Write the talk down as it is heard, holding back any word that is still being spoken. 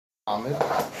Amid.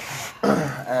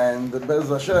 And Bez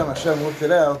Hashem looked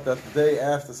it out that the day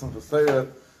after Simchas Torah,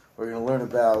 we're going to learn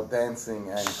about dancing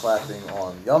and clapping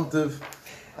on Yom Tov.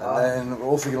 And then we're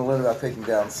also going to learn about taking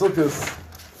down Sukkos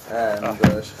and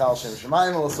Shechal Shem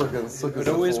Shemayim al Sukkos. It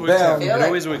always works out. It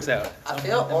always works out. I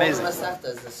feel all the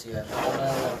Masechtas this year.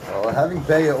 Well, having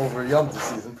Beya over Yom Tov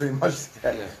season pretty much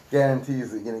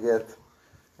guarantees that you're going to get.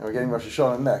 We're getting Rosh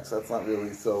Hashanah next. That's not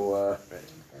really so.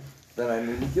 Then I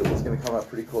knew Megillah was going to come out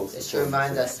pretty close. It should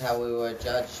remind us how we were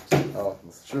judged. Oh,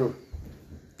 that's true.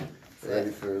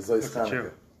 Ready for Zois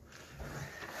Chanukah.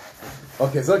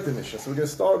 Okay, Zok the Mishnah. So we're going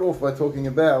to start off by talking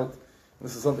about.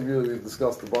 This is something really we've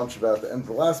discussed a bunch about at the end of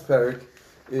the last parak.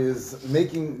 Is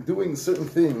doing certain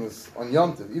things on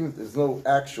Yom Tov, even if there's no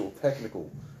actual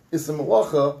technical Issa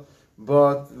Malacha,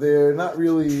 but they're not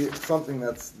really something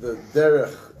that's the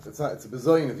derech. It's a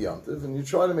bezoyin of Yom Tov, and you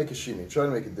try to make a shini, try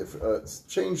to make it different,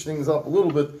 change things up a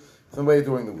little bit from the way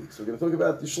during the week. So we're going to talk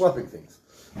about the schlepping things.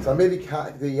 So maybe the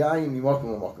yayin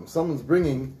yimakum. Someone's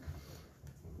bringing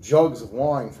jugs of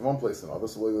wine from one place to another.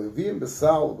 So leviim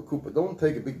besal b'kupa. Don't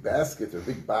take a big basket or a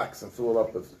big box and fill it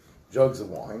up with jugs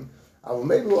of wine.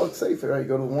 Maybe we'll say, right? You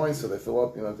go to the wine, so they fill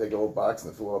up. Take a whole box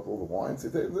and they fill up all the wine. So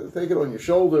take it on your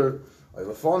shoulder, like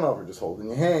the phone or just hold it in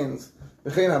your hands.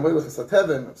 If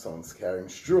someone's carrying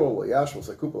straw,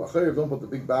 don't put the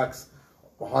big box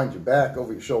behind your back,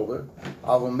 over your shoulder.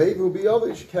 Maybe will be other,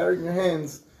 you should carry it in your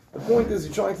hands. The point is,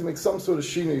 you're trying to make some sort of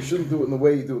shina. You shouldn't do it in the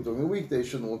way you do it during the weekday. It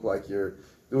shouldn't look like you're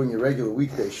doing your regular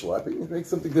weekday schlepping. You make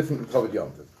something different in Kavod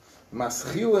Yom Tov.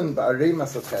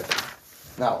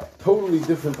 Now, totally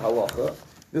different halacha.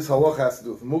 This halacha has to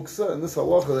do with muksa, and this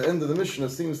halacha, at the end of the Mishnah,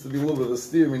 seems to be a little bit of a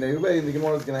steer minei way, and the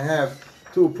Gemara is going to have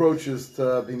two approaches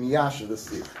to be miyasha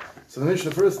this year. So the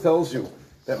Mishnah first tells you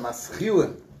that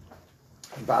maschilin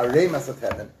ba'arei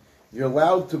masat, you're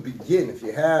allowed to begin if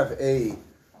you have a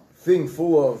thing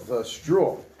full of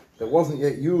straw that wasn't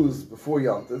yet used before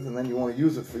Yom Tov, and then you want to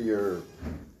use it for your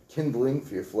kindling,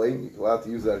 for your flame. You're allowed to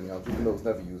use that in Yom Tov, even though it was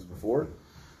never used before.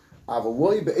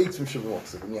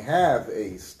 When you have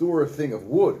a store thing of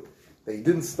wood that you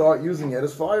didn't start using yet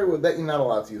as firewood, that you're not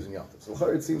allowed to use in Yom Tov. So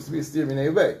it seems to be a steer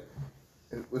minei way.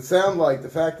 It would sound like the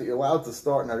fact that you're allowed to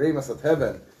start in Arei Masat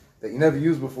Heaven that you never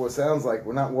used before sounds like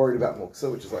we're not worried about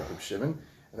muksa, which is like Reb Shimon.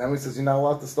 And then when he says you're not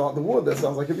allowed to start the wood, that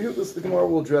sounds like Yehudis. The Gemara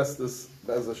will address this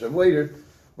Be'ez Hashem later.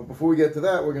 But before we get to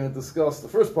that, we're going to discuss the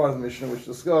first part of the Mishnah, which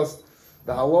discussed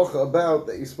the halacha about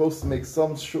that you're supposed to make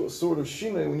some sort of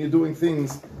shina when you're doing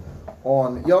things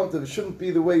on Yom Tov. It shouldn't be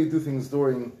the way you do things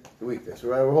during the weekdays. So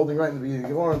we're holding right in the beginning of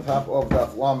the Gemara on top of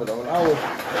Daf Lamed on Aleph,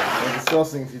 and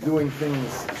discussing if you're doing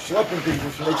things, schlepping things, you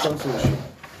should make some sort of shina.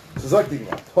 So Zok the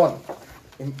Gemara, ton.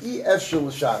 In Eshel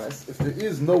L'Shanis, if there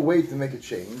is no way to make a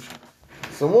change,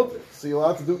 so you're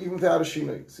allowed to do even without a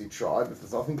shina. So you try, but if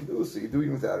there's nothing to do, so you do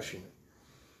even without a shina.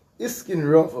 Iskin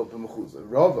Rava b'Mechuzah.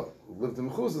 Rava, who lived in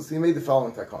Mechuzah, so he made the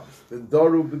following takanas. The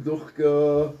Daru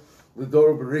b'Duchka, the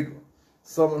Daru b'Rigla.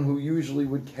 Someone who usually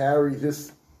would carry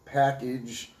this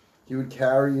package, he would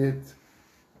carry it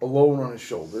alone on his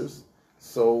shoulders.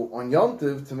 So on Yom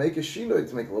Tov, to make a shinoi,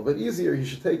 to make it a little bit easier, he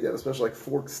should take that, especially like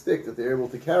forked stick that they're able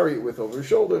to carry it with over his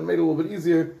shoulder and made it a little bit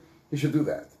easier, he should do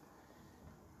that.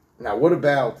 Now, what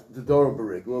about the Doro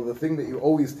B'Rigla, the thing that you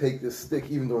always take this stick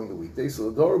even during the weekday? So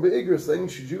the Doro B'Igris, then you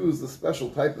should use the special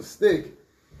type of stick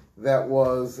that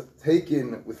was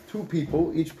taken with two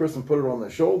people. Each person put it on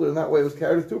their shoulder, and that way it was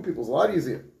carried with two people. It's a lot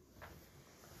easier.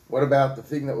 What about the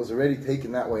thing that was already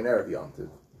taken that way in Erev Yom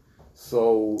Tov?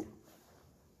 So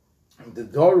the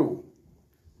Daru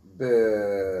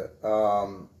Be'ichva,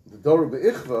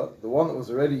 the one that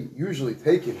was already usually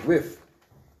taken with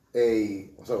so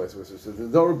the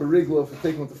Daru B'Rigla, if it's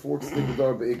taken with the fork stick, the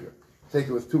Daru Be'igra. Take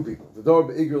it with two people. The Daru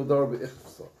Be'igra, the Daru Be'ichva.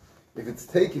 So if it's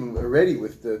taken already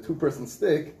with the two-person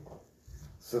stick,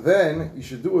 so then you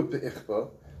should do it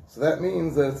Be'ichva. So that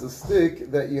means that it's a stick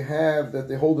that you have, that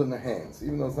they hold in their hands.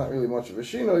 Even though it's not really much of a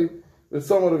shinoi, but it's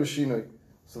somewhat of a shinoi.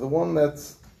 So the one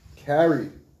that's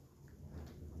carried,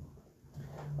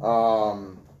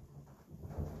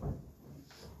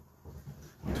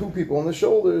 two people on the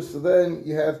shoulders, so then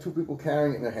you have two people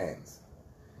carrying it in their hands.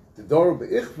 The Daru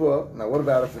Be'ichva, now what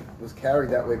about if it was carried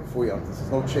that way before Yom Tov?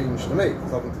 There's no change to make,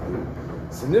 there's nothing to do.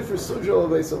 So Nifr Sujal,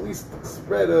 they at least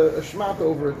spread a shmat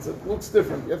over it, so it looks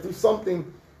different. You have to do something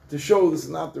to show this is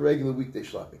not the regular weekday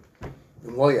schlepping.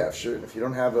 And if you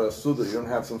don't have a suda, you don't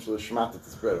have some sort of shmat to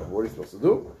spread over, what are you supposed to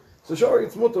do? So sure,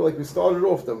 it's mutter, like we started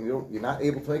off, that you're not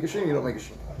able to make a shin, you don't make a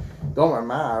shin. Domar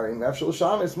Mar, in Afshel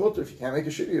Shana, it's mutter. If you can't make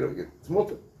a shin, you don't get it's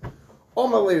mutter.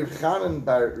 Omar Leir Chanan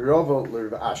bar Rava Leir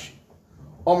Ashi.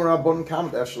 Omer Rabban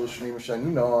Kamet Eshel Shneim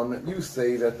Shaninon. You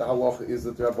say that the halacha is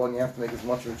that the Rabban you have to make as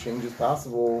much of a change as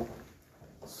possible.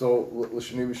 So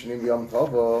L'Shneim Shneim Yom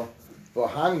Tova,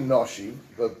 V'Hani Noshi,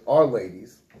 but our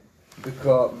ladies,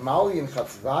 because Mali and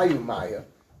Chatzvayu Maya,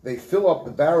 they fill up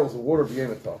the barrels of water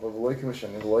b'yom tov.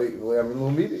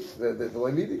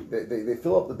 They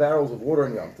fill up the barrels of water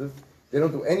on Yom Tov. They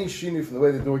don't do any shini from the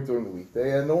way they do it during the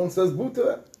weekday, and no one says boo to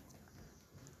them.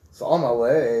 So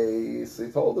Amalei, so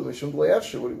he told them,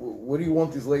 what do you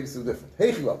want these ladies to do different?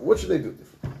 Hey, what should they do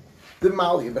different? The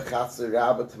Mali b'chatzer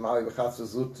Rabba, the Mali b'chatzer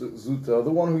Zuta, the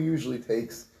one who usually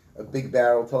takes a big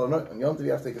barrel, tell her, no, on Yom Tov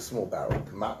you have to take a small barrel.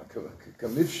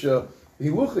 Kamivsha,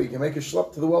 you can make a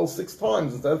schlep to the well 6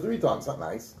 times instead of 3 times. Not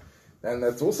nice. And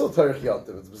that's also Tarich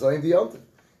Yantiv. It's B'zayin Di Yantiv.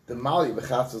 The Mali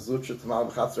B'chatza Zutra, the Mali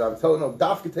B'chatza Rabbi, tell her, no,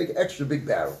 Daf can take an extra big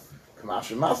barrel.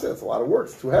 Kamash and Masa, that's a lot of work.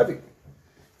 It's too heavy.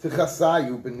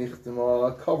 Techasayu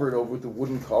B'nichtima, covered over with the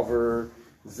wooden cover.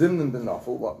 Zimnan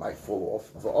B'nafel, what might fall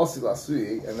off. V'osi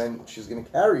Lasui, and then she's going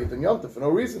to carry it in Yantiv for no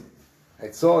reason.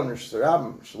 Haitzah and Rish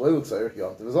Sarabim, Shalelu Tarich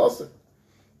Yantiv is also.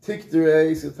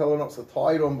 Tikterei, so tell her not to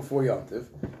tie it on before Yantiv.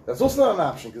 That's also not an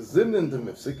option because zimnin the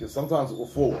mifsik, because sometimes it will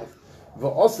fall off.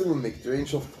 V'asil mikterei, and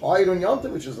she'll tie it on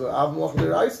Yantiv, which is an avmalach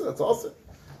deraisa. That's also.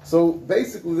 So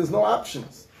basically, there's no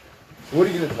options. So what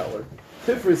are you going to tell her?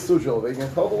 Tifri sujol. You're going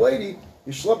to tell the lady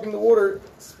you're schlepping the water,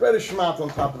 spread a shmat on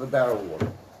top of the barrel of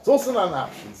water. It's also not an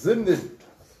option. Zimnin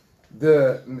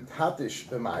the mitatish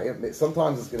b'maya.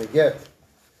 Sometimes it's going to get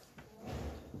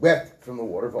wet from the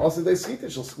water. Also, they skita,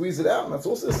 she'll squeeze it out, and that's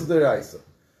also this is their isa.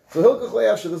 So hilchach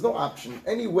le'asha, there's no option.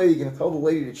 Any way you're going to tell the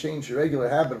lady to change her regular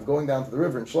habit of going down to the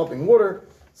river and schlepping water,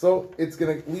 so it's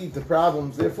going to lead to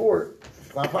problems. Therefore,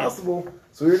 it's not possible.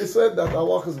 So we already said that the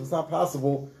halachas, if it's not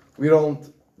possible, we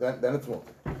don't. Then it's won't.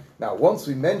 Now, once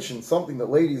we mention something that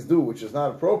ladies do, which is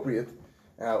not appropriate.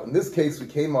 Now, in this case, we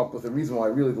came up with a reason why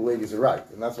really the ladies are right,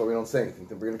 and that's why we don't say anything.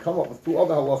 Then we're going to come up with 2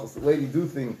 other halachas that ladies do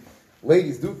things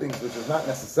which is not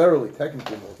necessarily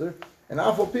technically mutter, and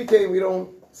afal pk we don't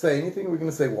say anything. We're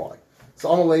going to say why. So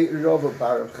Amalei Rava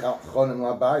Bar Chonim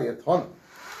Labayat Hon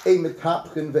a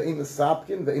metapchin ve'im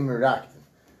mesapkin ve'im meraktin.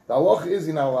 The halach is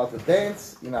you're not allowed to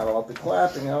dance, you're not allowed to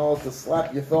clap, and you're not allowed to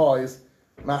slap your thighs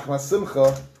machmas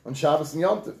simcha on Shabbos and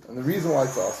Yom Tov. And the reason why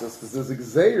it's also is because there's a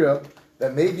gzeira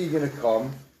that maybe you're going to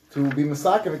come to be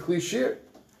masakin a kli shir.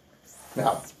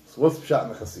 Now, so what's pshat in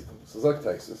the Chasidim? So Zok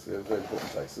Taisus, we have very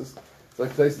important Taisus. Zok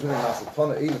Taisus in the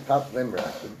Masatana, a metap ve'im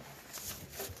meraktin.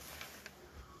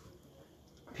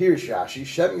 Pirish Rashi,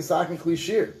 Shem Yisakin Kli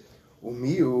Shir.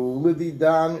 Umiu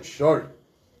Lididan Shari.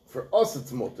 For us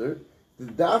it's mutter. The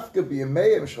dafka be a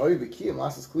meim shoy b'kiyim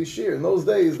lasses Kli Shir. In those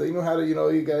days, they knew how to,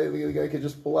 you guy could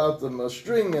just pull out a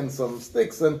string and some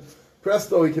sticks and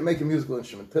presto, he can make a musical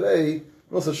instrument. Today,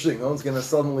 no such thing. No one's going to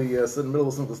suddenly sit in the middle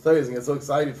of some studies and get so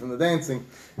excited from the dancing.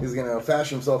 He's going to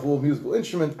fashion himself a little musical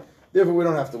instrument. Therefore, we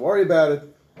don't have to worry about it.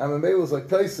 And when Meilu is like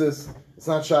Taisis, it's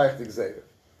not shaykh to Gzeir.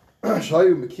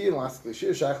 Shayu Mekiyin Lasik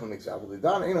Lishir, Shaykh L'Mikzah. Well, the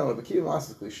Dan Einon Mekiyin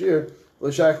Lasik Lishir,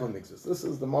 L'Shaykh L'Mikzah. This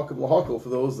is the Makab L'Hakal for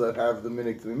those that have the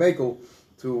minig to be makel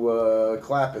to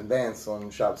clap and dance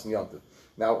on Shabbos and Yom Tov.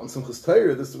 Now, on Simchas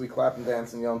Torah, this we clap and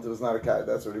dance in Yom Tov is not a kai.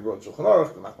 That's already brought Shulchan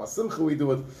Aruch. The Machmas Simcha we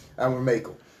do it, and we're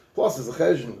makel. Plus, there's a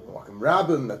chesed, Makam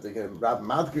Rabbim, that they get Rabbim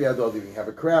Madkri Adod, you can have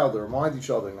a crowd, they remind each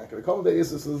other, and that can accommodate us.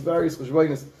 So there's various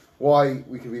cheshbonis why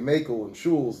we can be makel in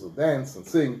shuls, and dance, and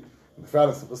sing. The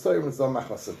Friday Simchas Torah, it's done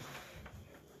Machmas Simcha.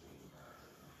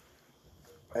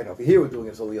 And over here we're doing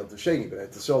it only Yom Tov Sheni,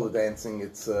 but to show the dancing,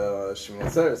 it's Shemini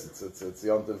Atzeres, it's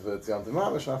Yom Tov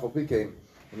Mamash, Nafal Pikein,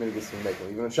 the minibus we make.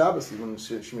 Even on Shabbos, even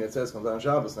Shemini Atzeres comes down on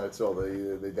Shabbos, now it's all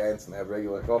they dance and they have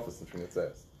regular office in Shemini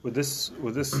Atzeres. Would this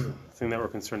thing that we're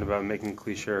concerned about making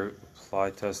cliche apply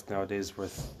to us nowadays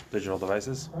with digital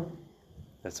devices?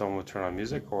 That someone would turn on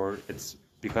music, or it's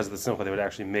because of the simcha they would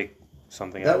actually make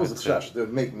something that out of it? That was a shash. They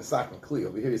would make Misak and Kli.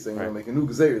 Over here you're saying they're going to make a new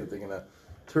gezeir that they're going to.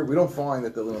 We don't find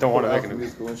that they're going to pull out the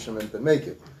musical instrument and make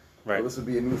it. Right. So this would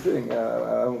be a new thing.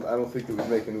 I don't think they would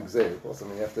make a new gzeir. Plus, I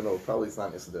mean, you have to know, probably it's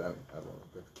not Issa Deraisa. I don't know,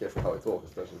 be careful how I talk,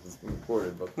 especially if it's being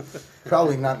recorded, but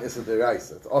probably not Issa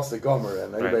Deraisa. It's Asa Gomer,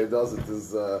 and everybody does it is,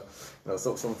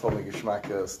 so someone told me a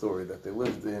Geshmak story that they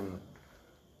lived in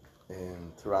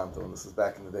Toronto, and this is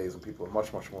back in the days when people were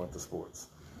much, much more into sports.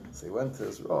 So he went to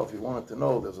his Rav, if he wanted to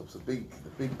know, there was a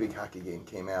big hockey game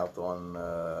came out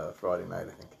on Friday night,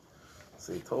 I think.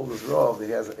 So he told his Rav that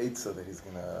he has an Eitzah that he's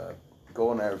going to go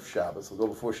on Erev Shabbos, he'll go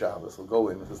before Shabbos, he'll go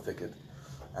in with his ticket,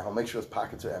 and he'll make sure his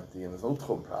pockets are empty, and there's no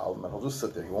tchum problem, and he'll just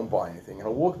sit there, he won't buy anything, and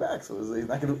he'll walk back, so he's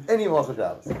not going to do any Malach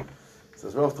Shabbos. So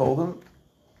his Rav told him,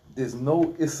 there's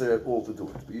no isser at all to do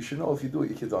it. But you should know if you do it,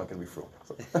 your kids aren't going to be from.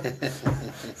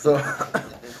 So,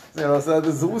 so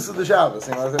there's the Usa the Shabbos.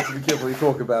 You have to be careful when you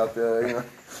talk about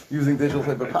using digital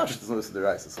thing. But Pasha doesn't listen to the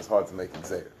rice, so it's hard to make him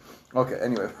say it. Okay,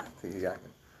 anyway,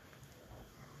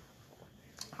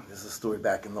 this is a story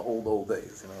back in the old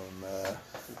days.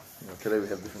 Today we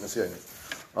have different Nisyonis.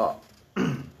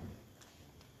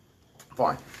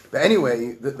 Fine. But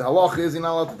anyway, the halacha is you're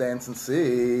not allowed to dance and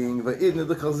sing. The idna,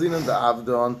 the chazin, and the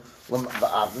avdon,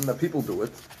 the people do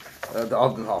it. The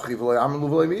avdon hachi,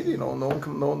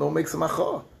 no one makes a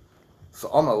macha. So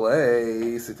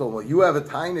Amalei, so he told him, you have a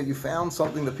time that you found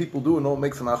something that people do and no one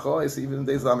makes a macha. See, even in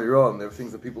days of Amiram, there were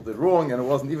things that people did wrong, and it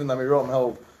wasn't even Amiram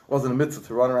held, wasn't a mitzvah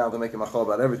to run around and make a macha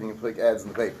about everything and put ads in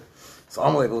the paper. So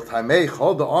Amalei, l'taimei,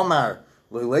 chod the Amar,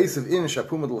 there's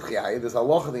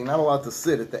halacha that you're not allowed to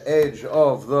sit at the edge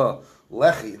of the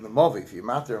lechi in the mavi. If you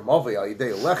matter a mavi al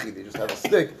yidei lechi, they just have a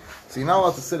stick. So you're not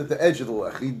allowed to sit at the edge of the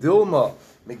lechi. Dilma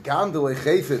megandele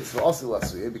chayfetz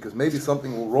v'asil, because maybe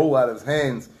something will roll out of his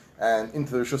hands and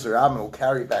into the Rishus Rabbin will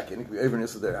carry it back in. It could be over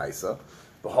Nisa deraisa.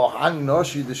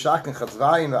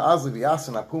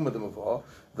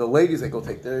 The ladies, they go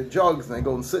take their jugs and they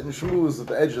go and sit in shmooze at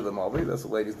the edge of the mavi. That's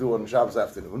what ladies do on Shabbos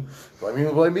afternoon.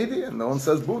 And no one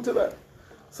says boo to that.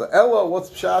 So Ella, what's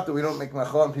pshat that we don't make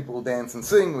macha and people who dance and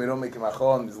sing? We don't make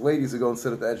macha and these ladies who go and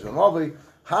sit at the edge of the mavi.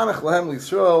 Hanach lahem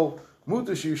l'Yisrael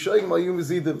mutu sheyushayim ma'yum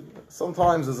v'zidim.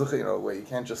 Sometimes there's a where you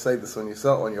can't just say this on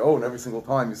your own every single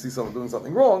time you see someone doing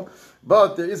something wrong.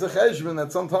 But there is a cheshbon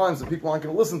that sometimes the people aren't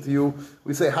going to listen to you.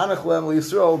 We say Hanach Lem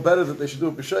Yisrael, better that they should do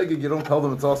it b'shegig. You don't tell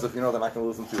them it's us if you know they're not going to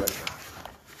listen to you anyway.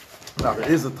 Now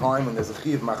there is a time when there's a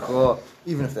chiv macha,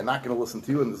 even if they're not going to listen to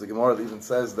you. And there's a Gemara that even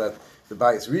says that the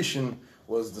Bayis Rishon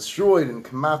was destroyed and the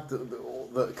Kamat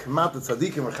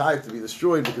Tzadikim were chayiv to be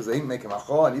destroyed because they ain't making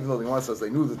macha, and even though the Gemara says they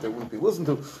knew that they wouldn't be listened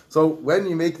to. So when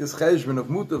you make this cheshbon of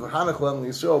mutav hanach lam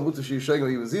Yisrael mutar sheyushayim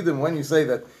yivazidim, when you say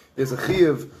that there's a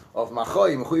chiyuv of macha,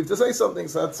 chiyuv to say something,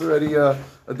 so that's already a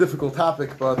difficult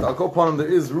topic. But I'll go upon him.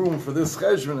 There is room for this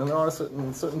cheshbon, and there are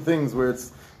certain things where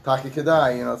it's taki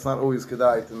kedai. It's not always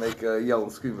kedai to make yell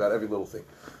and scream about every little thing.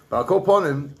 But I'll go upon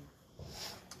him.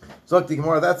 So the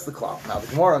Gemara, that's the klal. Now the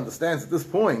Gemara understands at this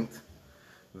point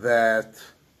that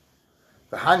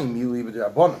the hani mili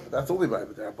b'derabbanan, but that's only by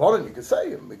b'derabbanan. You can say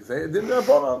him. You can say it didn't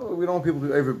derabbanan. We don't want people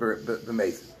to ever be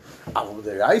amazing. Even on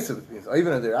their ice,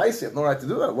 you have no right to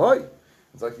do that. Why?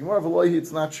 It's like Gemara v'lohi.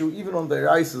 It's not true. Even on their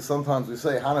ice, sometimes we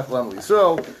say hanach lam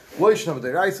Yisrael loishna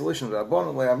b'der ice, loishna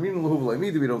b'derabbanan le'amrin l'hu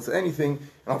v'le'midi. We don't say anything,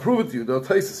 and I'll prove it to you. Though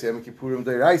Taisus Yom Kippurim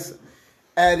der ice,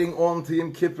 adding on to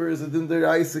Yom Kippur is a din der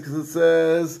ice because it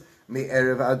says. Me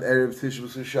erev ad erev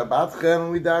tishbus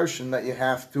Shabbat we darshan that you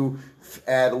have to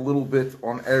add a little bit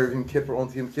on erev Yom Kippur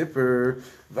onto Yom Kippur.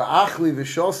 Va'achli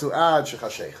v'shosu ad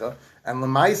shechashecha, and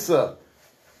lemaisa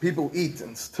people eat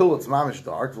until it's mamish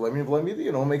dark.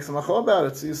 You don't make some macha about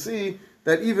it. So you see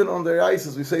that even on their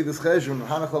ices we say this cheshbon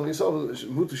hanach lam Yisrael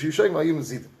mutar sheyushayim ma'yum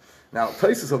v'zidim. Now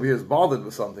Taisus over here is bothered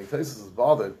with something. Taisus is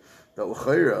bothered that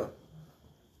l'chayra.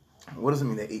 What does it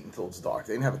mean they ate until it's dark?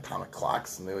 They didn't have atomic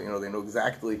clocks, and they know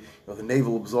exactly. The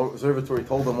Naval Observatory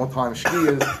told them what time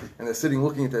Shkia is, and they're sitting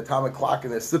looking at the atomic clock,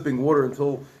 and they're sipping water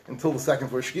until the second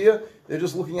for Shkia. They're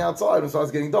just looking outside when it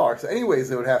starts getting dark. So, anyways,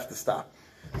 they would have to stop.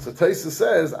 So Taisa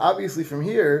says, obviously, from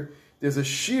here there's a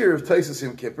shear of Taisus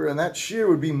Yom Kippur, and that shear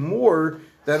would be more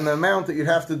than the amount that you'd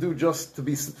have to do just to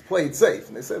play it safe.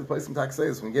 And they say the place in Tak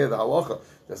says when you get the halacha,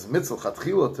 there's a mitzvah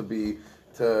chatchila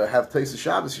to have Taisus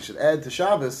Shabbos. You should add to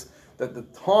Shabbos that the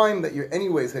time that you're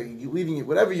anyways leaving it,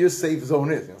 whatever your safe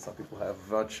zone is. Some people have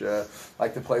much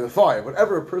like to play with fire.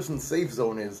 Whatever a person's safe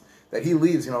zone is that he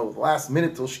leaves, the last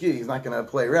minute till Shkia, he's not going to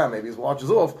play around. Maybe his watch is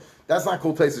off. That's not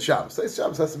called Taisus Shabbos. Taisus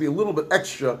Shabbos has to be a little bit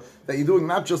extra that you're doing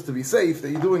not just to be safe,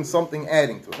 that you're doing something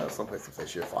adding to it. Now, some places say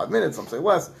share 5 minutes, some say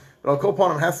less. But Al Kol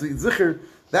Panim has to be zikr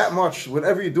that much.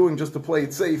 Whatever you're doing just to play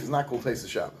it safe is not called Taisus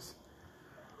Shabbos.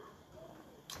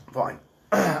 Fine.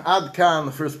 Ad Kan,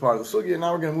 the first part of the sugya.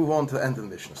 Now we're going to move on to the end of the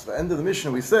Mishnah. So the end of the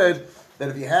Mishnah, we said that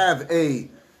if you have a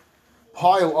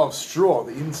pile of straw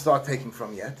that you didn't start taking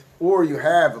from yet, or you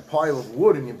have a pile of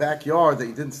wood in your backyard that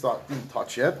you didn't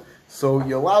touch yet, so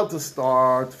you're allowed to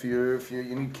start for your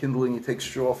you need kindling. You take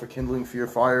straw for kindling for your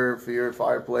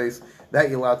fireplace. That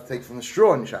you're allowed to take from the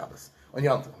straw on Shabbos, on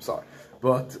Yom Tov. I'm sorry,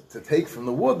 but to take from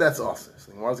the wood, that's awesome.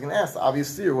 So I was going to ask the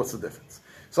obvious theory, what's the difference?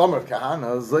 From the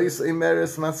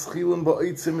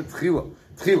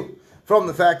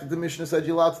fact that the Mishnah said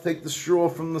you're allowed to take the straw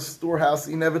from the storehouse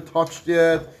that you never touched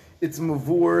yet, it's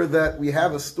mavur that we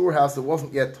have a storehouse that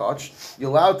wasn't yet touched. You're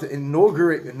allowed to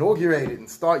inaugurate it and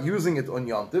start using it on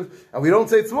Yom Tov, and we don't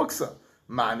say it's muksa.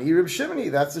 Mani Reb Shimoni,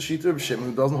 that's the Shita of Shimon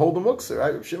who doesn't hold the muksa,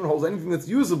 right? Reb Shimon holds anything that's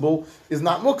usable is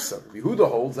not muksa. Reb Yehuda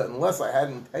holds that unless I had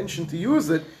intention to use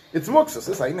it, it's muksa.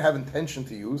 Since I didn't have intention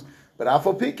to use, but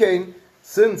Afal Pikain,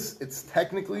 since it's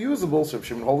technically usable, so Reb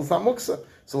Shimon holds it's not muksa.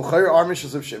 So l'chayr armish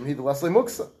is Reb Shimon, he the less like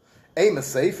muksa. Aim a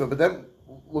seifa, but then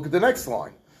look at the next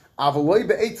line. Avaloi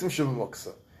be'etzim Shimon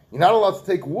muksa. You're not allowed to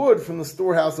take wood from the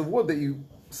storehouse of wood that you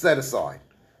set aside.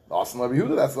 Asan Rabbi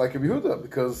Yehuda, that's like Rabbi Yehuda,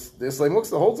 because the Islay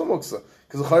Muksa holds a Muksa.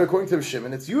 Because according to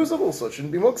Shimon, it's usable, so it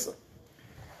shouldn't be Muksa. So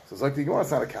it's like the Gemara,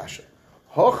 it's not a kasha.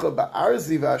 Hocha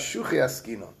ba'arzi v'ashuchi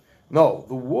askinon. No,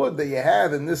 the wood that you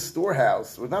have in this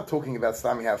storehouse, we're not talking about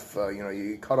stam you have,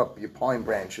 you cut up your pine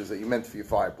branches that you meant for your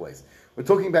fireplace. We're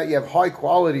talking about you have high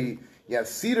quality, you have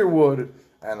cedar wood,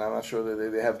 and I'm not sure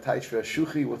that they have taich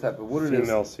shuchi, what type of wood it is.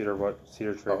 Female cedar tree.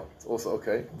 Oh, it's also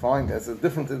okay. Fine. That's a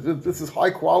different. This is high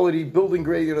quality building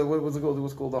grade. What was it called? It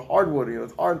was called a hardwood.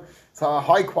 It's hard. It's a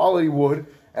high quality wood,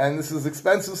 and this is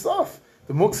expensive stuff.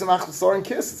 The muksamach sar and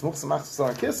kiss. It's muksamach sar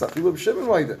and kiss. Afilu b'shimon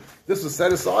like this was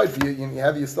set aside for you. You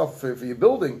have your stuff for your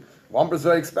building. Lumber is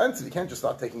very expensive. You can't just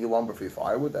start taking your lumber for your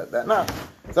firewood. That no.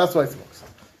 So that's why it's muksa.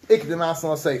 Ikdim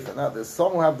asna seifa. Now there's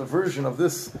some who have the version of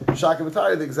this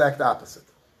shakavatari the exact opposite.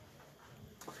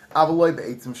 Avaloi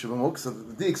be'etzim shivamuk. So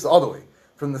the dik's the other way.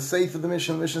 From the safe of the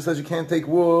Mishnah says you can't take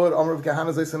wood. Amar of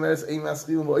Kahana Zaysameres ein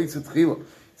maschilim v'oitzu tchila.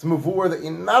 It's mavur that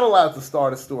you're not allowed to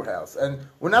start a storehouse, and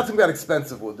we're not talking about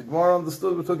expensive wood. The Gemara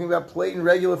understood we're talking about plain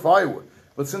regular firewood.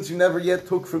 But since you never yet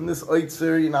took from this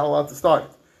oitzer, you're not allowed to start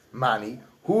it. Mani,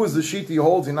 who is the shita you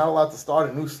hold? You're not allowed to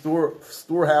start a new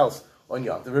storehouse on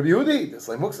Yom Tov. Rabbi Yehudi, this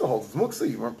like Muksa holds. It's Muksa.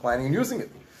 You weren't planning on using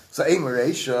it. So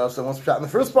Eimereisha, so once shot in the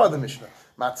first part of the Mishnah.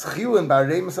 Matzchilin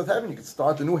b'arei masat heaven. You could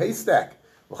start a new haystack.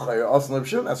 That's Reb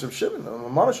Shimon.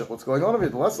 What's going on over here?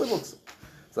 The Leslie Muksa.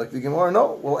 It's like the Gemara.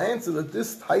 No, we'll answer that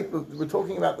this type of we're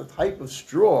talking about the type of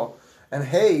straw and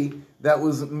hay that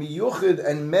was miyuchid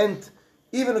and meant.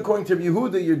 Even according to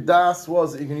Yehuda, your das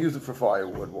was that you can use it for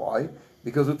firewood. Why?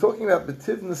 Because we're talking about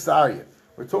betiv nasariya.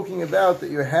 We're talking about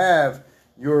that you have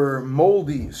your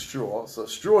moldy straw. So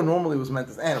straw normally was meant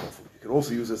as animal food. You could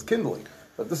also use it as kindling.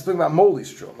 But this is talking about moldy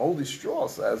straw. Moldy straw,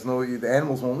 so as the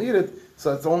animals won't eat it,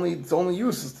 so its only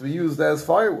use is to be used as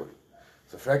firewood.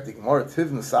 So effectively, Gemara tiv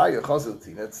nasariya chazil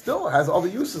tina. It still has other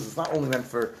uses. It's not only meant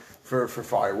for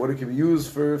firewood. It can be used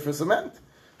for cement.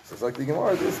 So it's like the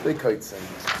Gemara, this big kites and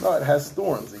no, it has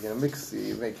thorns. You're going to make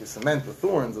your cement with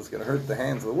thorns. It's going to hurt the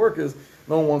hands of the workers.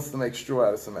 No one wants to make straw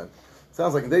out of cement.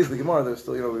 Sounds like in days of the Gemara, there's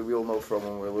still, we all know from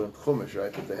when we learned Chumash,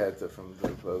 right, that they had to,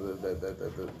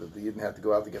 that they didn't have to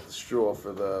go out to get the straw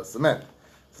for the cement.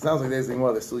 So it sounds like in days of the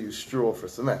Gemara, they still use straw for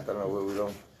cement. I don't know,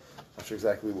 I'm not sure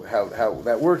exactly how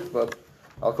that worked, but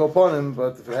I'll call upon him,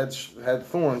 but if it had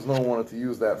thorns, no one wanted to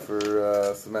use that for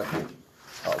cement.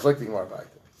 It's like the Gemara back there.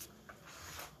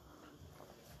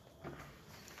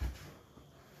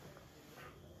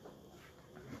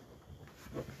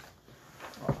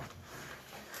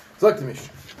 You're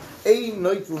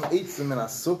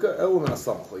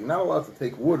not allowed to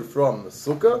take wood from the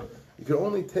sukkah. You can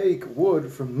only take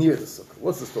wood from near the sukkah.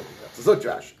 What's this talking about? So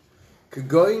Rashi.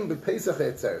 Kagoyin b'Pesach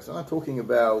etzeres. I'm not talking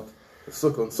about the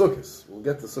sukkah and sukkahs. We'll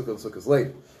get to sukkah and sukkahs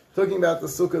later. We're talking about the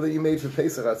sukkah that you made for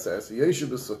Pesach etzeres. So Yeshiv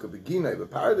b'sukkah b'ginay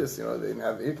b'paradis. They didn't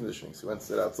have air conditioning, so you went to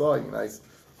sit outside, nice,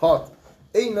 hot.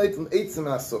 Ein noitel eitzim in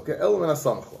a sukkah el min a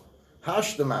samachla.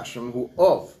 Hash the mashram who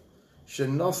of.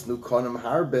 When it says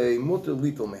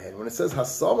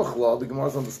hasamachla, the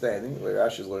Gemara's understanding, the way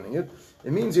Rashi is learning it,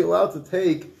 it means you're allowed to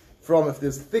take from, if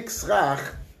there's thick schach,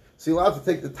 so you're allowed to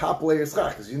take the top layer schach,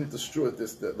 because you didn't destroy it,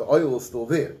 the oil is still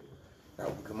there. Now,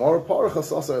 the Gemara is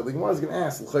going to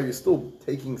ask, you're still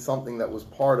taking something that was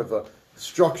part of a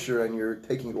structure, and you're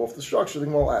taking it off the structure, the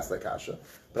Gemara will ask that kasha.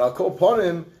 But I'll call upon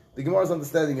him, the Gemara's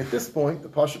understanding at this point, the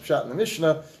Pashup Pshat in the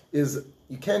Mishnah, is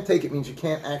you can't take it means you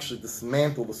can't actually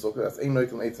dismantle the sukkah. That's ein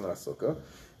noitel eitzim in a sukkah.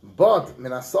 But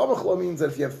min hasamachla means that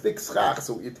if you have thick schach,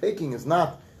 so what you're taking is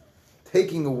not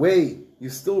taking away. You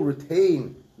still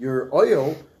retain your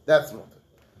oil. That's mutter.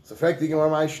 So effectively, Gemara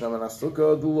Ma'ishna min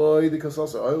sukkah duloi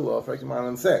dikasasa oil. Effectively,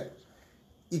 Maran said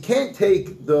you can't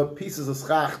take the pieces of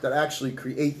schach that actually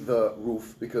create the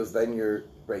roof because then you're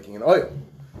breaking an oil.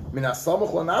 Min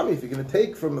hasamachla nami. If you're going to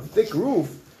take from a thick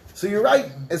roof. So you're right,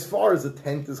 as far as the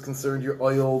tent is concerned, your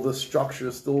oil, the structure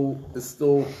is still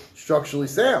structurally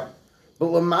sound. But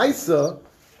Lamaisa,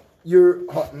 Lamaisa,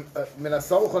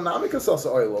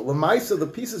 the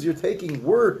pieces you're taking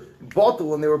were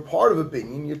bottle and they were part of a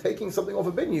binyan. You're taking something off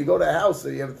a binyan. You go to a house, so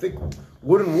you have thick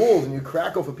wooden walls and you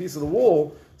crack off a piece of the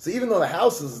wall. So even though the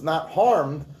house is not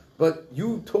harmed, but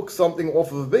you took something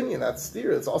off of a binyan, that's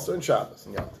steer. It's also in Shabbos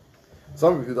and Yom Tov.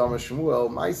 Some people don't Shmuel.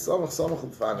 My samach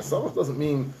l'tfana. Samach doesn't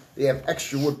mean they have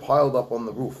extra wood piled up on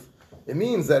the roof. It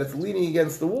means that it's leaning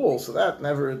against the wall, so that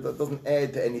doesn't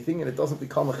add to anything, and it doesn't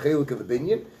become a chelik of the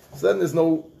binyan. So then there's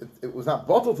no. It was not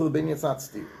bottled to the binyan. It's not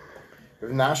steel.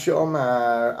 No, you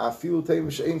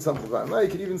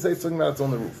could even say something about it's on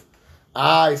the roof.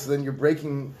 So then you're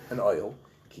breaking an oil.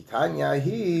 Kitanya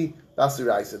he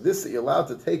dasiraisa. This that you're allowed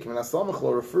to take in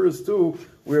asamachlo refers to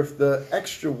where if the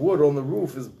extra wood on the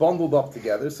roof is bundled up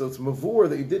together, so it's mavur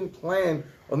that you didn't plan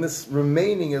on this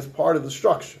remaining as part of the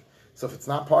structure. So if it's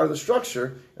not part of the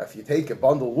structure, if you take a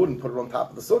bundle of wood and put it on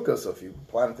top of the sukkah, so if you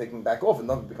plan on taking it back off and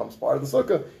nothing becomes part of the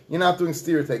sukkah, you're not doing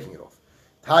steer taking it off.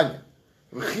 Tanya.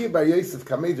 Rabbi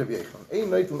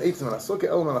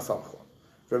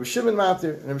Shimon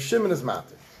matter, and Rabbi Shimon is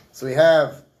matter. So we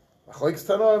have,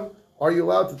 are you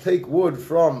allowed to take wood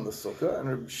from the sukkah? And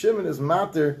Rabbi Shimon is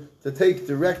matter to take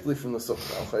directly from the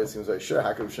sukkah. It seems very sure.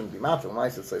 How could Rabbi Shimon be matter? When I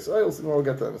say so, we'll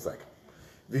get to that in a second.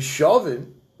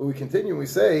 Vishavin, but we continue and we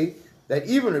say that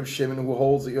even Rabbi Shimon, who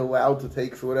holds that you're allowed to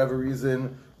take for whatever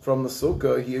reason from the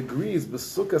sukkah, he agrees,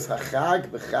 b'sukkahs hachag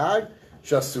b'chag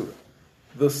shasura.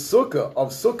 The sukkah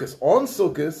of sukkahs on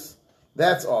sukkahs,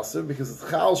 that's awesome because it's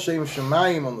chal shem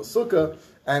shemayim on the sukkah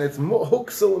and it's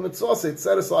huksel mitzvah. It's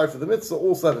set aside for the mitzvah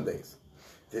all 7 days.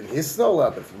 Then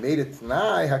hisnola, but if you made it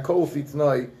tnai hakol fi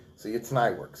tnai, so your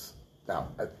tnai works. Now,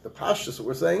 at the pashtus, what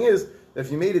we're saying is that if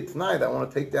you made it tnai that I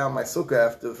want to take down my sukkah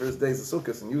after the first days of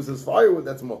sukkahs and use it as firewood,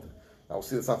 that's mutter. Now we'll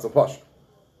see that's not so posh.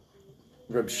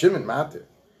 Reb Shimon matter.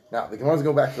 Now the Gemara is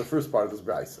going back to the first part of this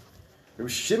brayso. Rabbi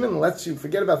Shimon lets you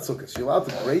forget about sukkahs. You're allowed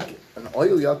to break an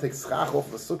oil. You're allowed to take schach off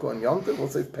of a sukkah on Yom Tov.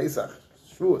 Let's say Pesach,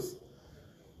 Shavuos.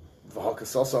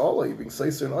 V'hakasasa Allah, you bring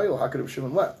seiser and oil. How could Rabbi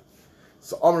Shimon let?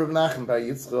 So Amr Rav Nachman by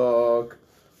Yitzchak,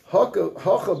 hacha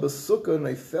b'sukkah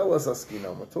neifelas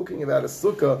askinom. We're talking about a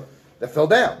sukkah that fell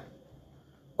down.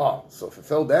 So if it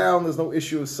fell down, there's no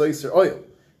issue of seiser oil.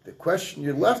 The question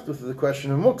you're left with is the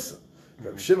question of muksa.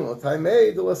 Rabbi Shimon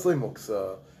l'taimei the lesle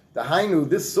muksa. The Hainu,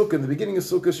 this sukkah, in the beginning of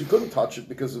sukkah, you couldn't touch it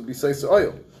because it would be seiser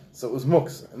oil. So it was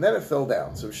muksa. And then it fell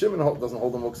down. So Shimon doesn't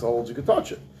hold the muksa, holds you could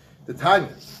touch it. The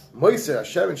Tanya, Moiser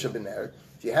Hashem Shabiner,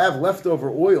 if you have leftover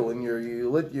oil and you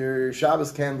lit your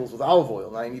Shabbos candles with olive oil,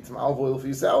 now you need some olive oil for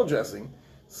your salad dressing.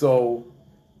 So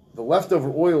the leftover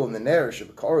oil in the ner,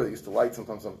 Shabakara, they used to light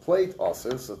sometimes on a plate,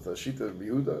 aser, so the Shita of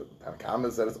Yehuda,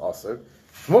 Tanakama said it's aser.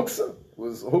 Muksa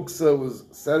was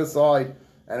set aside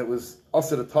and it was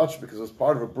aser to touch because it was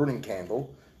part of a burning candle.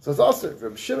 So it's aser.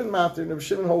 Rabbi Shimon matter, and Rabbi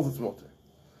Shimon holds its mutter.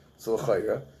 So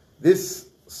l'chayra, this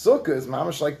sukkah is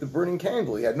mamash like the burning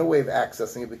candle. He had no way of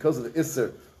accessing it because of the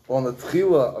isser on the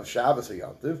tchila of Shabbos or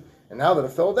Yom Tov. And now that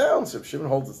it fell down, so Rabbi Shimon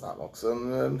holds it's not muksa,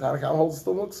 and Tanakam holds it's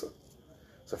still muksa.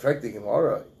 So effectively,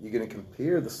 Gemara, you're going to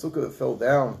compare the sukkah that fell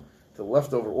down to the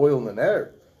leftover oil in the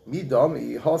ner.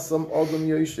 Midami hasam adam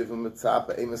yoshiv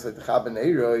u'mitzapa emes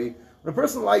ha'chabaneiroi. When a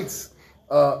person lights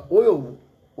oil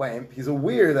lamp, he's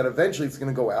aware that eventually it's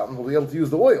going to go out and he'll be able to use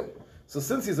the oil. So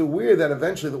since he's aware that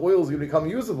eventually the oil is going to become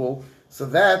usable, so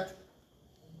that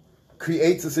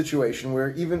creates a situation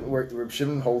where Reb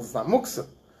Shimon holds it's not muksa.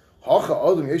 But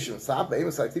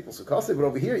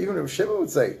over here, even Reb Shimon would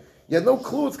say, you had no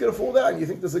clue it's going to fall down. You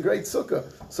think there's a great sukkah.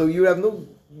 So you have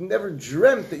never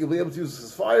dreamt that you'll be able to use this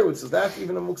as firewood. So that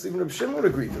even a muksa, even Reb Shimon would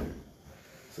agree to it.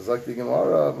 So it's like the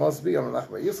Gemara must be, we're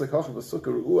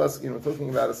talking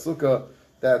about a sukkah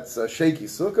that's a shaky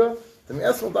sukkah.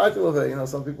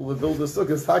 Some people would build this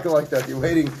sukkah, it's talking like that. You're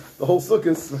waiting, the whole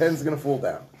sukkah's hand's going to fall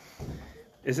down.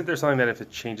 Isn't there something that if it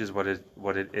changes what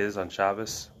it is on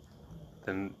Shabbos,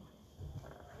 then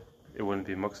it wouldn't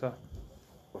be muksa?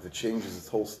 If it changes its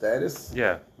whole status?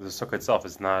 Yeah, the sukkah itself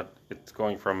is not, it's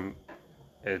going from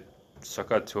a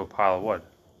sukkah to a pile of wood.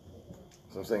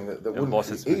 So I'm saying that wouldn't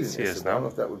create an issue. I don't know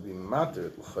if that would be matter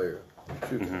at l'chayr.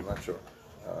 I'm not sure.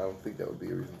 I don't think that would be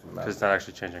a reason to matter. Because it's not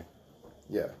actually changing.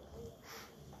 Yeah.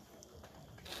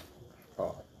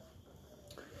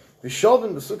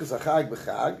 Vishalvin b'sukkah achag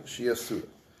b'chag sheyasur.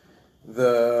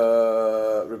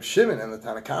 The Reb Shimon and the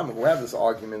Tanakama, who have this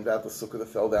argument about the sukkah that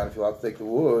fell down if you're allowed to take the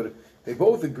wood, they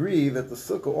both agree that the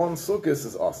sukkah on sukkahs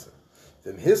is aser.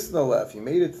 Then hisnala, if you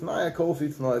made it t'nai, kol fi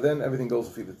t'nai, then everything goes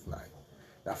fi the t'nai.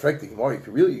 Now, frankly, Gemara, you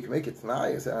can make it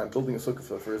tonight. You say, I'm building a sukkah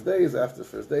for the first days. After the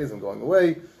first days, I'm going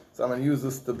away. So I'm going to use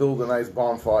this to build a nice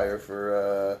bonfire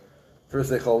for first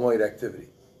day Chol Moed activity.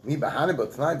 Mi bahane,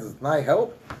 but tonight, does tonight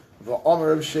help?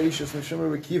 V'omer of sheishas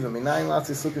mishumar rekiva, minayin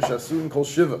latzi sukkah shasun kol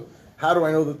shiva. How do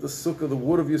I know that the sukkah, the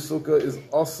wood of your sukkah, is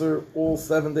aser all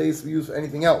 7 days to be used for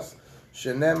anything else?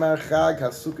 Shenemar chag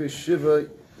hasukkah shiva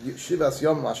shivas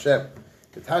yom Hashem.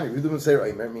 The Tanya, we do say,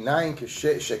 minayin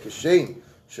shekeshein.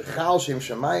 Shechal Shem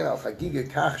Shemayim al Chagiga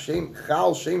Kach Shem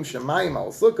Chal Shem Shemayim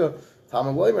al Sukkah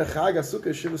Talmud Loimer Chag HaSukkah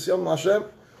Shivas Yom Hashem.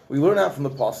 We learn out from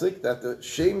the pasuk that the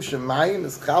Shem Shemayim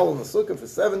is Chal in the Sukkah for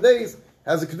 7 days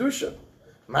has a kedusha.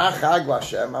 Ma Chag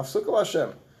L'Hashem Av Sukkah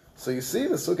L'Hashem. So you see,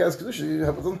 the Sukkah has kedusha.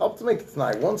 It doesn't help to make it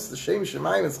tonight. Once the Shem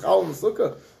Shemayim is Chal in the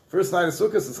Sukkah, first night of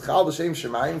Sukkah is Chal the Shem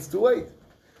Shemayim. It's too late.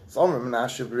 So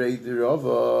Menashe B'rei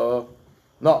Dirava.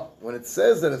 No, when it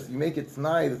says that if you make it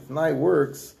tonight, the tonight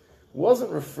works,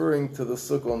 wasn't referring to the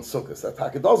Sukkah on Sukkah. That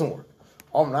taka doesn't work.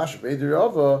 Menashe B'rei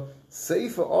Dirava.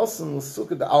 Seifa Osim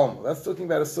L'Sukkah de Alma. That's talking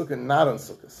about a Sukkah not on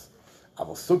Sukkahs.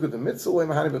 Aval Sukkah de Mitzvah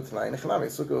Le'mahani B'Tanai. Nechanami,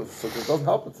 Sukkah doesn't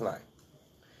help it tonight.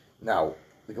 Now,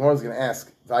 the Gemara is going to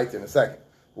ask Vaita in a second.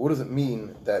 What does it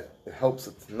mean that it helps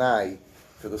a Tanai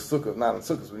for the Sukkah not on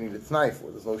Sukkahs? We need a Tanai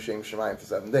for. There's no Shem Shemayim for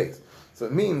 7 days. So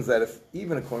it means that if,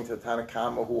 even according to the Tanna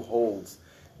Kama who holds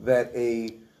that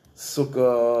a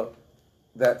Sukkah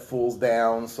that falls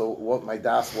down, so what my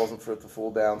das wasn't for it to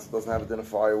fall down, so it doesn't have a din of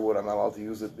firewood, I'm not allowed to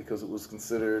use it because it was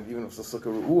considered, even if it's a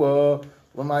sukkah ru'ah,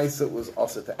 l'maisa, it was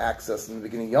also to access in the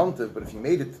beginning of Yom Tov, but if you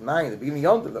made it tonight, in the beginning of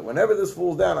Yom Tov, that whenever this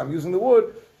falls down, I'm using the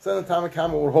wood, so then the Tanna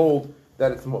Kama will hold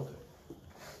that it's mutter.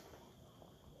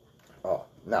 Oh,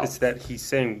 now. It's that he's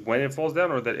saying when it falls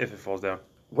down or that if it falls down?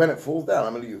 When it falls down,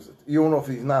 I'm going to use it. You don't know if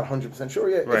he's not 100% sure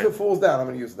yet. Right. If it falls down, I'm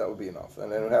going to use it. That would be enough. And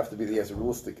then it would have to be he has a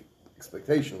realistic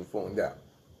expectation of falling down.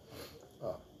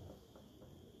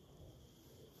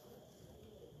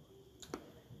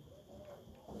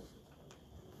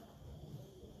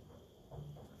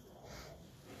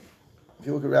 If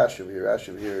you look at Rashi over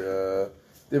here,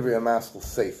 Divrei HaMaskil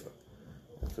Seifa.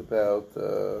 It's about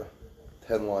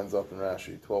 10 lines up in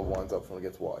Rashi, 12 lines up when it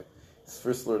gets wide. It's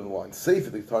first learned line.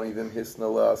 Seifa, the Tani Vim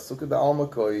Hisnala, Sukkah da Alma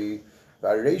Koi,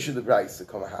 Variation the Bryce, the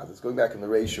Komahad. It's going back in the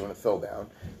ratio when it fell down.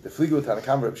 The Fligu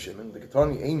Tanakam Reb Shimon, the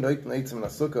Ketani Ein Noit Neitzim in a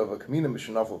Sukkah of a Kamina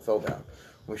Mishanafel fell down.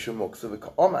 When Shemuk, so the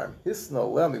Ka'omar, Hisna,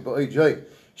 Lemi, Ba'oi Joy,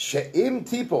 She'im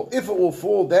Tipo, if it will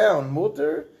fall down,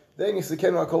 Mutter, then you say,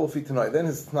 Ken Rakol tonight. Then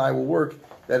his Tanai will work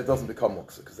that it doesn't become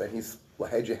Muksa, because then he's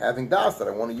Lahedja having Das, that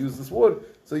I want to use this wood,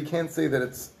 so you can't say that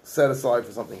it's set aside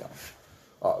for something else.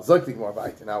 Zok the Gemara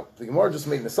Vaita. Now, the Gemara just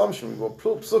made an assumption. We go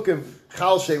Psukim,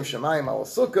 Chal Shem Shemayim al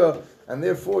Sukkah, and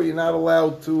therefore you're not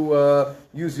allowed to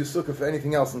use your Sukkah for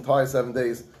anything else entire 7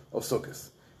 days of Sukkahs.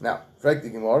 Now, Frag the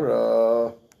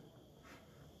Gemara,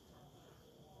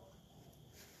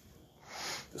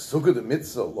 the Sukkah, the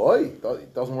Mitzvah, Loi,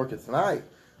 it doesn't work at tonight.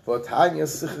 For Tanya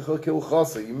Sichach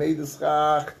Kilchasa, you made the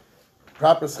schach,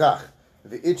 proper schach.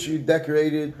 The itch you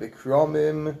decorated, the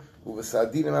kromim,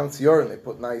 uvesadinim amtzior, and they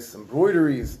put nice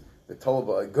embroideries. The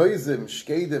tolba goizim,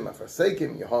 shkedim,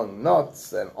 afarsekim. You hung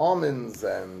nuts and almonds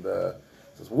and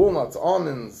walnuts,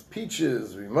 almonds,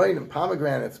 peaches, rimonim,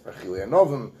 pomegranates, pachili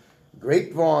anovim,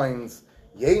 grapevines,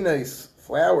 yenes,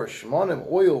 flour,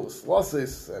 shmonim, oil,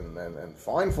 slossis, and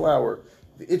fine flour.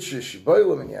 The itch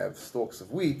shiboilim, and you have stalks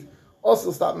of wheat.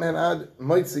 Also, stop man ad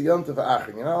moitzi yontav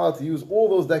achrin. You're not allowed to use all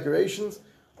those decorations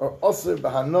or osir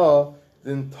bahana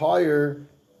the entire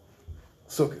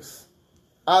sukkahs.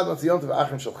 Ad moitzi yontav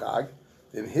achrin shel chag.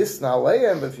 Then hisna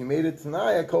leim. But if you made it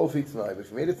tonight, I call feet tonight. But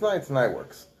if you made it tonight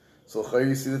works. So here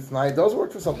you see that tonight does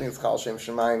work for something that's chal shem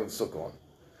shemayim with sukkah on.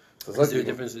 So is there a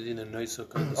difference between a nice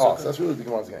sukkah and a sukkah? Oh, so that's really the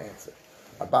Gemara's going to answer.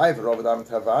 Abai v'rovadam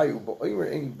tavayu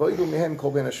bo'omer any boidu mehem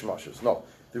kol ben hashmashos. No.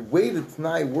 The way the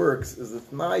Tanai works is the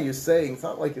Tanai you're saying, it's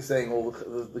not like you're saying, oh,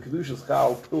 the Kedusha's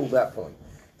Chal till that point.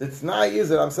 The Tanai is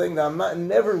that I'm saying that I'm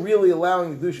never really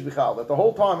allowing the Kedusha B'Chal. That the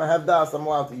whole time I have Das, I'm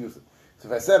allowed to use it. So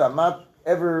if I said I'm not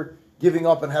ever giving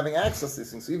up and having access to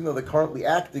these things, so even though they're currently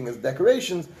acting as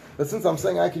decorations, but since I'm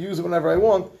saying I could use it whenever I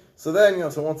want, so then,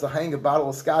 so once I hang a bottle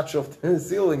of scotch off the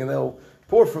ceiling and they'll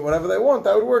pour from whatever they want,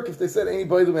 that would work if they said any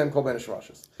Baidu Man Kol Ben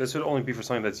Shmashas. This would only be for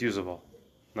something that's usable,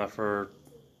 not for...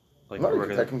 No, you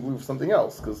could technically move something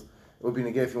else, because it would be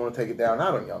negay if you want to take it down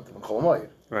not on Yom Tov, on Chol Hamoed.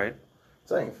 Right.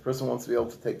 Saying, if a person wants to be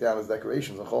able to take down his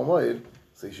decorations on Chol Hamoed,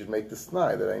 so he should make this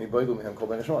Tanai, that any Baidul Mehem Kol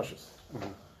Ben Hashmashos.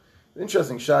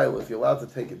 Interesting Shaila, if you're allowed to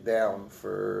take it down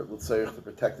for, let's say, to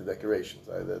protect the decorations.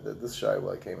 This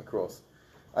Shaila I came across.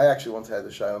 I actually once had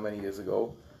this Shaila many years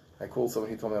ago. I called someone,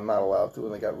 he told me I'm not allowed to,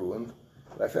 and they got ruined.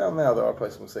 But I found now there are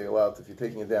places who say you're allowed to, if you're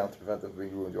taking it down to prevent them from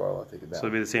being ruined, you are allowed to take it down. So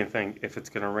it'd be the same thing. If it's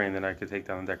going to rain, then I could take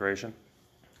down the decoration?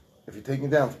 If you're taking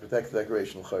it down to protect the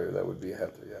decoration, that would be a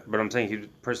heter, yeah. But I'm saying the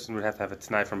person would have to have a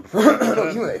Tanai from before. No,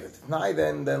 even if it's Tanai,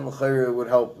 then l'chayr would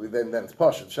help, then it's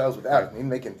Pasha. The Shah's without it. He didn't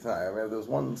make it Tanai. I mean, there was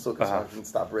one sukkah that didn't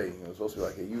stop raining. It was supposed to be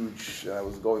like a huge, and I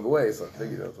was going away, so I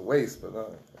figured it was a waste, but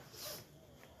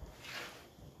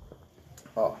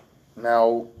no.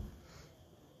 Now,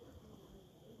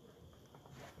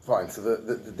 Fine. So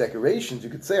the decorations, you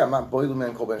could say, I'm not boiling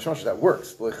man kol ben shmash. That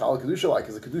works. The chal kedusha like,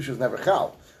 because the kedusha is never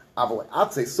chal. Aval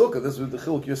atzei sukkah. This is the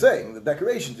chiluk you're saying. The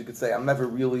decorations, you could say, I'm never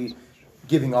really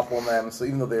giving up on them. So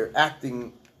even though they're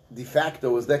acting de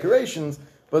facto as decorations,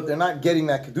 but they're not getting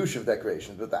that kedusha of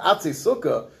decorations. But the atzei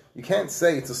sukkah, you can't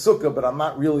say it's a sukkah, but I'm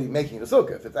not really making it a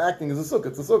sukkah. If it's acting as a sukkah,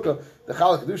 it's a sukkah. The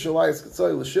chal kedusha layis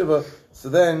ketzoy l'shiva. So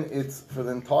then it's for the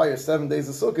entire 7 days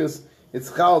of sukkahs. It's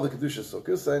chal the kedusha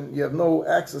sukkahs, and you have no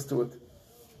access to it.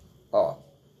 Umay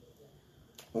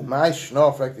shno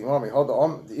affecting army. Hold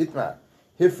on, the itmar.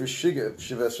 Hifr shiga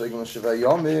shiva shregim and shiva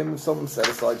yomim. Someone set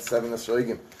aside 7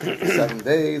 shregim, 7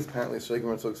 days. Apparently,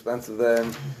 shregim are too expensive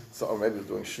then. So, or maybe they're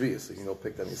doing shviya, so you can go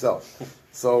pick them yourself.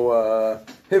 So,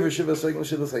 hifr shiva shregim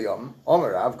shiva sayom.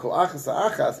 Omer av kol achas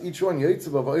achas. Each one yaitze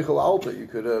b'vaychol alta. You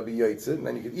could be yaitze, and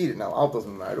then you could eat it. Now, alta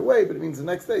doesn't matter away, but it means the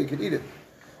next day you could eat it.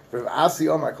 I'm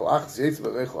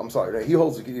sorry, he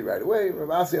holds you can eat right away. You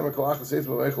can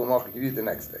eat the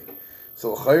next day.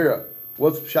 So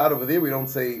what's pshat over there? We don't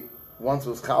say once it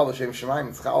was chal l'shem shemaim,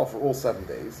 it's chal for all 7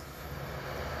 days.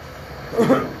 It's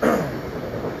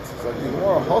like the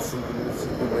more hustle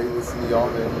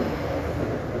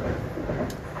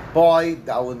by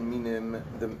dalin minim.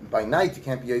 By night you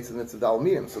can't be yaitz in the mitzvah dalin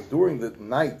minim. So during the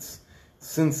nights,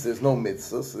 since there's no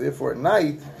mitzvah, so therefore at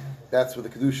night that's where the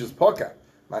kedusha is poka.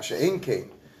 Masha ein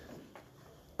came.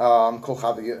 Kol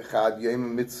chad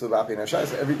yom mitzvah b'apin hashai.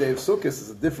 So every day of Sukkot is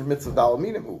a different mitzvah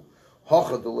dalaminim.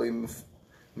 Hacha d'loim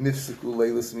mifsiku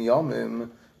leilis miyamim.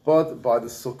 But by the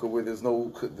Sukkah where there's no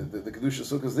the kedusha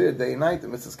Sukkah is there day and night, the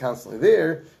mitzvah is constantly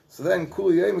there. So then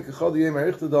kul yom kechad yom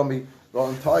arichta dami. The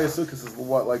entire Sukkot is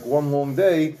like one long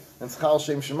day, and it's chal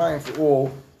shem shemayim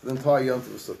for the entire yom of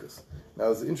the Sukkot. Now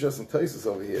there's an interesting thesis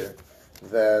over here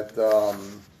that.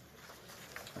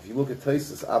 If you look at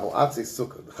Taisus, Aval Atzei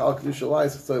Sukkah, the Chal Kedusha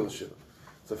Layis Chtzoy L'Shiva.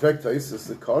 So, in fact, Taisus,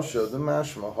 the Kasha, the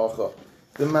Mashma, Hacha,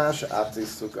 the Mash Atzei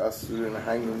Sukkah, Asur, and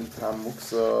Hangum, Tam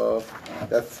Muksa,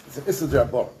 that's an Issa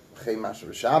Drabon. Chei Mash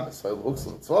V'Shabbos, Ha'il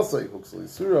Huxel Mitzvasai, Huxel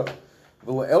Yisura,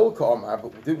 V'la El Ka'amar,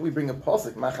 but didn't we bring a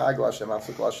Pasuk, Machag L'Hashem,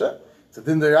 Afsuk L'Hashem? It's a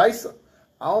Din D'Raisa.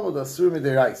 Alma D'Asur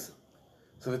M'D'Raisa.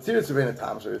 So, the Tiritz Rebbeinu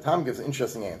Tam, so the Tam gives an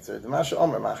interesting answer. The Mash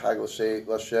Omer, Machag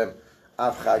L'Hashem,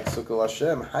 Avchag Sukkah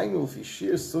Lashem, Hainu fi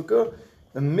Shir Sukkah,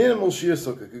 the minimal Shir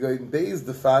Sukkah. You go in Beis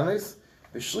Defanis,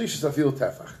 the Shlish is Afil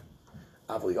Tefach.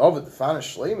 Avli Ovid Defanis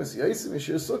Shleimus, Yaisim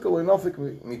Shir Sukkah, Loinofik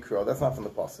Mikro. That's not from the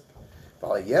Pasuk.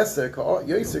 Vala Yeser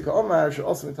Ka'omar,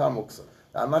 Sh'osim Mitam Muksa.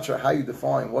 Now, I'm not sure how you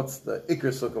define what's the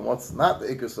Iker Sukkah and what's not the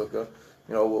Iker Sukkah.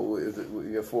 You know,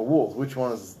 you have 4 walls. Which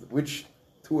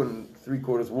 2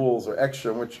 3/4 walls are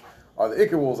extra and which are the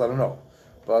Iker walls? I don't know.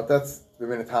 But that's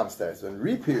we're in a time stairs. So in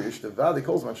repirish, the valley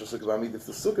calls man sukkah b'amid. If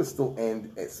the sukkah still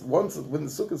once when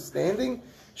the sukkah is standing,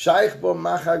 shaykh bo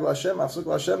machag l'Hashem, afsuk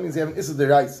l'Hashem means you have an issa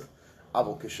deraisa.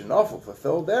 Avol kishenafel, if it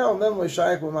fell down, then we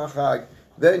shaykh bo machag.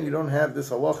 Then you don't have this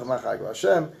halacha machag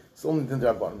l'Hashem. It's only din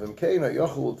derabban. V'mkeina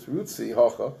yochel trutzi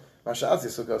hacha mashatzi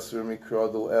sukkah sur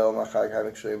mikrodul el machag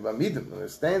hanik sheim b'amidim. When they're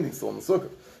standing still in the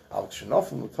sukkah. Avol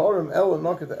kishenafel mutarim el and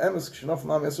knock at the emes kishenafel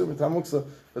nam yasur mitamuksa.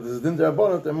 But there's a din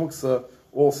derabban at muksa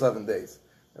all 7 days.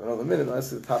 In another minute, I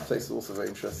see the top Taisus is also a very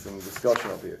interesting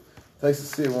discussion over here.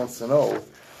 Taisus here wants to know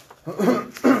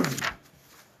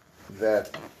that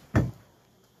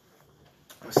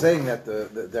we're saying that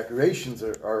the decorations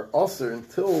are usher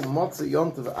until Matzah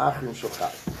Yom Tov Achrin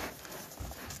Shulchan.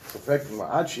 So, effectively,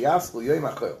 Ma'ad Shiaskel Yom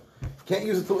Achel. Can't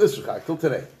use it till Israchak, till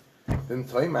today. Then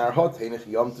Toimar Hot Heinich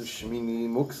Yom Tov Shmini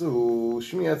Muksahu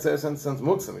Shmi Atzeres and Sens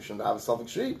Muksa Mission to have a Suffolk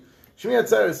Shri. Shmi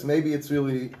Atzeres, maybe it's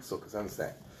really Sukkot, I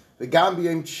understand. The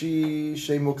Gambiyim Chi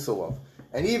Shei Muksalov.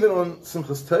 And even on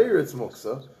Simchas Torah it's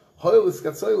Muksa. Hoil is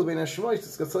Skatzoy Lebein HaShemosh,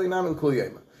 it's Skatzoy Namil Kol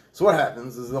Yema. So what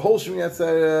happens is the whole Shmi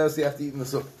Atzeres you have to eat in the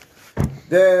Sukkah.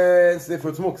 Then, so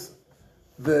therefore it's Muksa.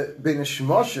 The Bein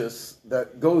HaShemoshes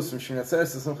that goes from Shmi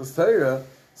Atzeres to Simchas Torah,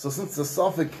 so since the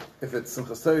suffix, if it's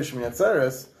Simchas Torah Shmi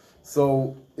Atzeres,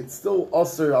 so it's still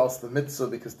Aser als the Mitzvah,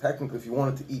 because technically if you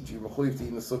wanted to eat, you're mechuyev to eat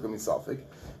in the Sukkah Misafik.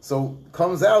 So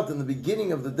comes out in the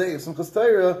beginning of the day of Simchas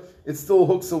Torah, it's still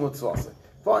Huxel Mitzvah.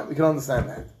 Fine, we can understand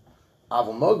that.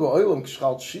 Aval Nogo Oilam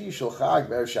Kishchal Chi Shel Chag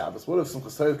Be'er Shabbos. What if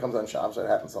Simchas Torah comes on Shabbos? That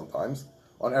happens sometimes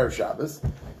on Erev Shabbos.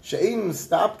 She'ein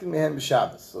Mistapkin Mehen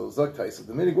B'Shabbos. So Zok Taisa,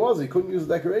 the minig was he couldn't use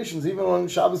the decorations even on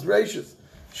Shabbos Bereishis.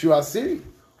 Shu Asiri.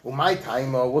 Well, my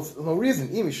time, what's no reason?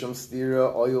 Imisham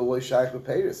stira oil loishaych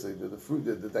b'peiris. So the fruit,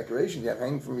 the decoration you have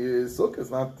hanging from your sukkah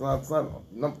is not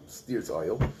steers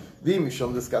oil. The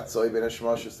imisham this got soy ben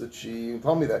hashmashis that she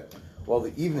told me that. Well,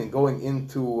 the evening going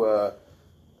into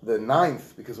the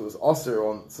 9th, because it was Aser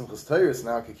on Simchas Torah,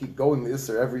 now I could keep going the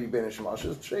Isser every ben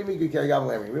hashmashis.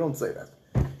 We don't say that.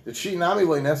 The Chi Nami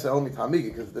Lo Nesa El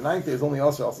Mitamigi, because the ninth day is only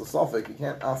also Safek, you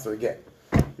can't answer again.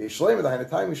 The Yishlema Dahin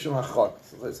Time Mishum Hachag.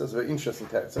 So it says a very interesting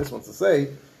text. So this wants to say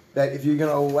that if you're going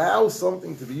to allow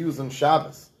something to be used on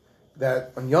Shabbos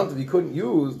that on Yom Tov you couldn't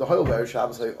use, the Hoyle Be'er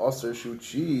Shabbos Hay Aser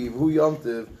Shuchiv Hu Yom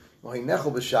Tov Hay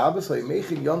Nechel B'Shabbos Hay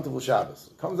Mechin Yom Tov L'Shabbos.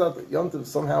 It comes out that Yom Tov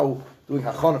is somehow doing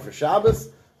Hachana for Shabbos.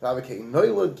 It's like a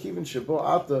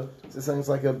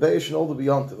Beish and older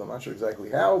Yom Tov. I'm not sure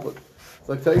exactly how, but it's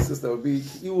like Taisus that would be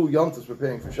Ilu Yom Tov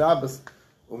preparing for Shabbos.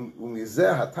 So who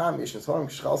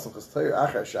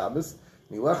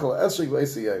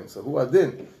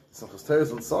adin? Simchas Torah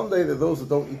on Sunday, they're those who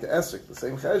don't eat the esrog, the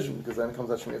same cheshbon, because then it comes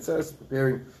out Shmini Atzeres,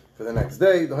 preparing for the next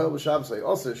day. The Hoyle B'Shabbos say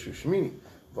Osir Shu Shmini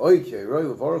V'oikei Roy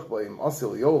Levorach B'Im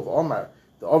Asil Yov Omar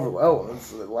the Overwell. And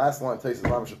this is the last line. Taisus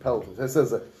Lam Shapel. It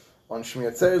says that on Shmini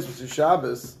Atzeres, which is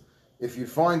Shabbos, if you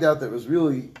find out that it was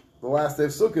really the last day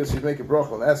of Sukkot, you'd make a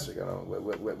bracha on the esrog. I don't know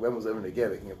when was ever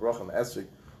again making a bracha on the esrog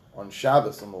on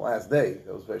Shabbos on the last day.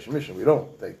 That was Beis Hamikdash. We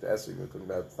don't take the esrog. We're talking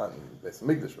about it's not in Beis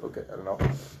Hamikdash. Okay, I don't know.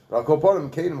 But I'll call upon him.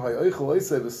 Kadim hayoichel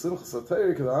oisei b'simchas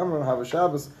atayir because Amron have a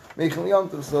Shabbos meichel Yom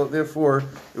Tov. So therefore,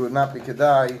 it would not be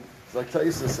kedai. It's like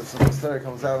Taisus. If Simchas Torah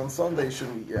comes out on Sunday, you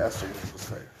shouldn't eat your esrog in Simchas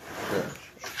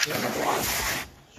Torah.